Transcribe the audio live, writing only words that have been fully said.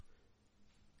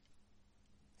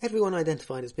Everyone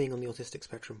identified as being on the autistic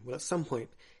spectrum will at some point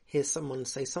hear someone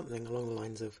say something along the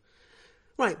lines of,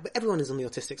 right, but everyone is on the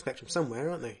autistic spectrum somewhere,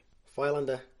 aren't they? File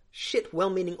under, shit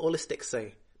well-meaning autistics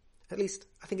say. At least,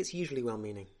 I think it's usually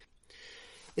well-meaning.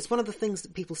 It's one of the things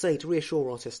that people say to reassure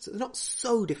autists that they're not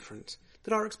so different,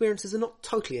 that our experiences are not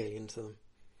totally alien to them.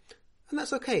 And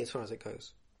that's okay as far as it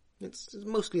goes. It's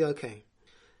mostly okay.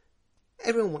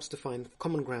 Everyone wants to find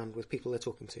common ground with people they're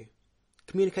talking to.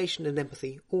 Communication and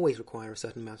empathy always require a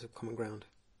certain amount of common ground.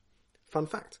 Fun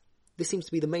fact, this seems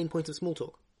to be the main point of small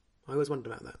talk. I always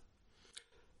wondered about that.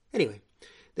 Anyway,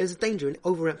 there's a danger in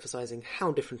overemphasising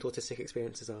how different autistic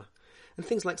experiences are, and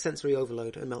things like sensory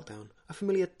overload and meltdown are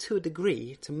familiar to a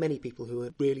degree to many people who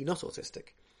are really not autistic.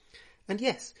 And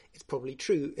yes, it's probably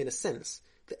true in a sense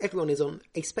that everyone is on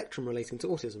a spectrum relating to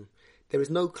autism. There is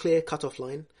no clear cut-off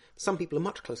line. Some people are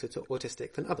much closer to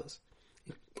autistic than others,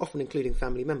 often including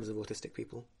family members of autistic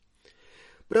people.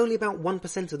 But only about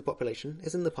 1% of the population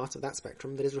is in the part of that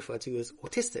spectrum that is referred to as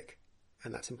autistic,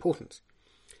 and that's important.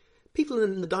 People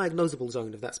in the diagnosable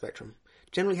zone of that spectrum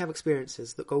generally have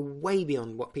experiences that go way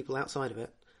beyond what people outside of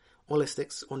it,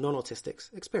 aulistics or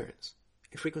non-autistics, experience,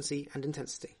 in frequency and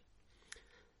intensity.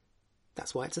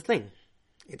 That's why it's a thing.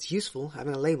 It's useful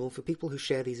having a label for people who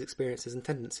share these experiences and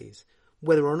tendencies,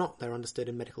 whether or not they're understood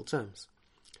in medical terms.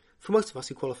 For most of us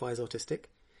who qualify as autistic,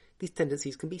 these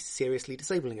tendencies can be seriously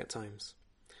disabling at times.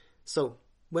 So,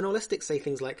 when aulistics say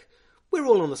things like, we're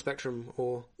all on the spectrum,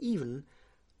 or even,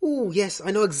 ooh, yes,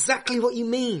 I know exactly what you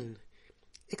mean,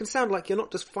 it can sound like you're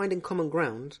not just finding common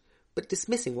ground, but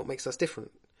dismissing what makes us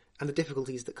different, and the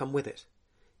difficulties that come with it.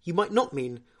 You might not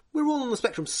mean, we're all on the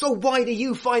spectrum, so why do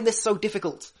you find this so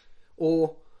difficult?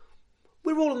 Or,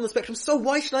 we're all on the spectrum, so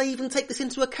why should I even take this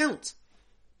into account?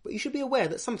 But you should be aware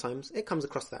that sometimes it comes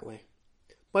across that way.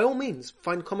 By all means,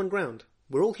 find common ground.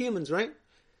 We're all humans, right?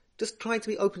 Just try to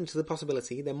be open to the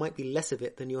possibility there might be less of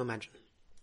it than you imagine.